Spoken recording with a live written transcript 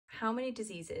how many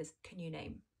diseases can you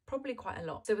name? Probably quite a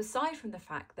lot. So aside from the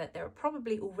fact that there are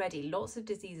probably already lots of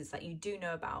diseases that you do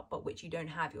know about but which you don't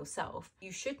have yourself,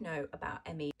 you should know about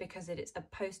ME because it is a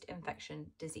post-infection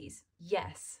disease.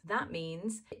 Yes, that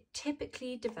means it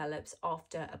typically develops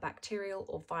after a bacterial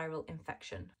or viral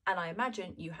infection. And I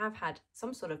imagine you have had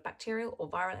some sort of bacterial or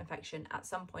viral infection at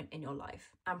some point in your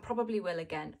life, and probably will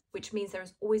again, which means there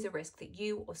is always a risk that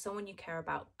you or someone you care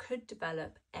about could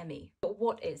develop ME. But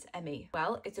what is ME?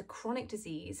 Well, it's a chronic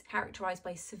disease characterized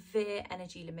by severe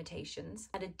energy limitations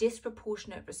and a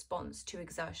disproportionate response to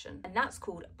exertion, and that's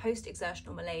called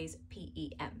post-exertional malaise,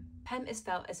 PEM. PEM is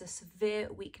felt as a severe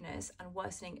weakness and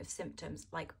worsening of symptoms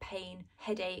like pain,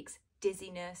 headaches,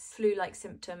 dizziness, flu-like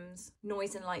symptoms,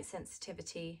 noise and light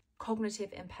sensitivity,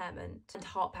 cognitive impairment, and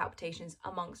heart palpitations,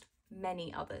 amongst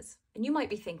many others. And you might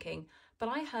be thinking, but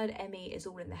I heard ME is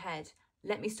all in the head.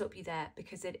 Let me stop you there,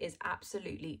 because it is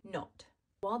absolutely not.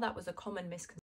 While that was a common misconception,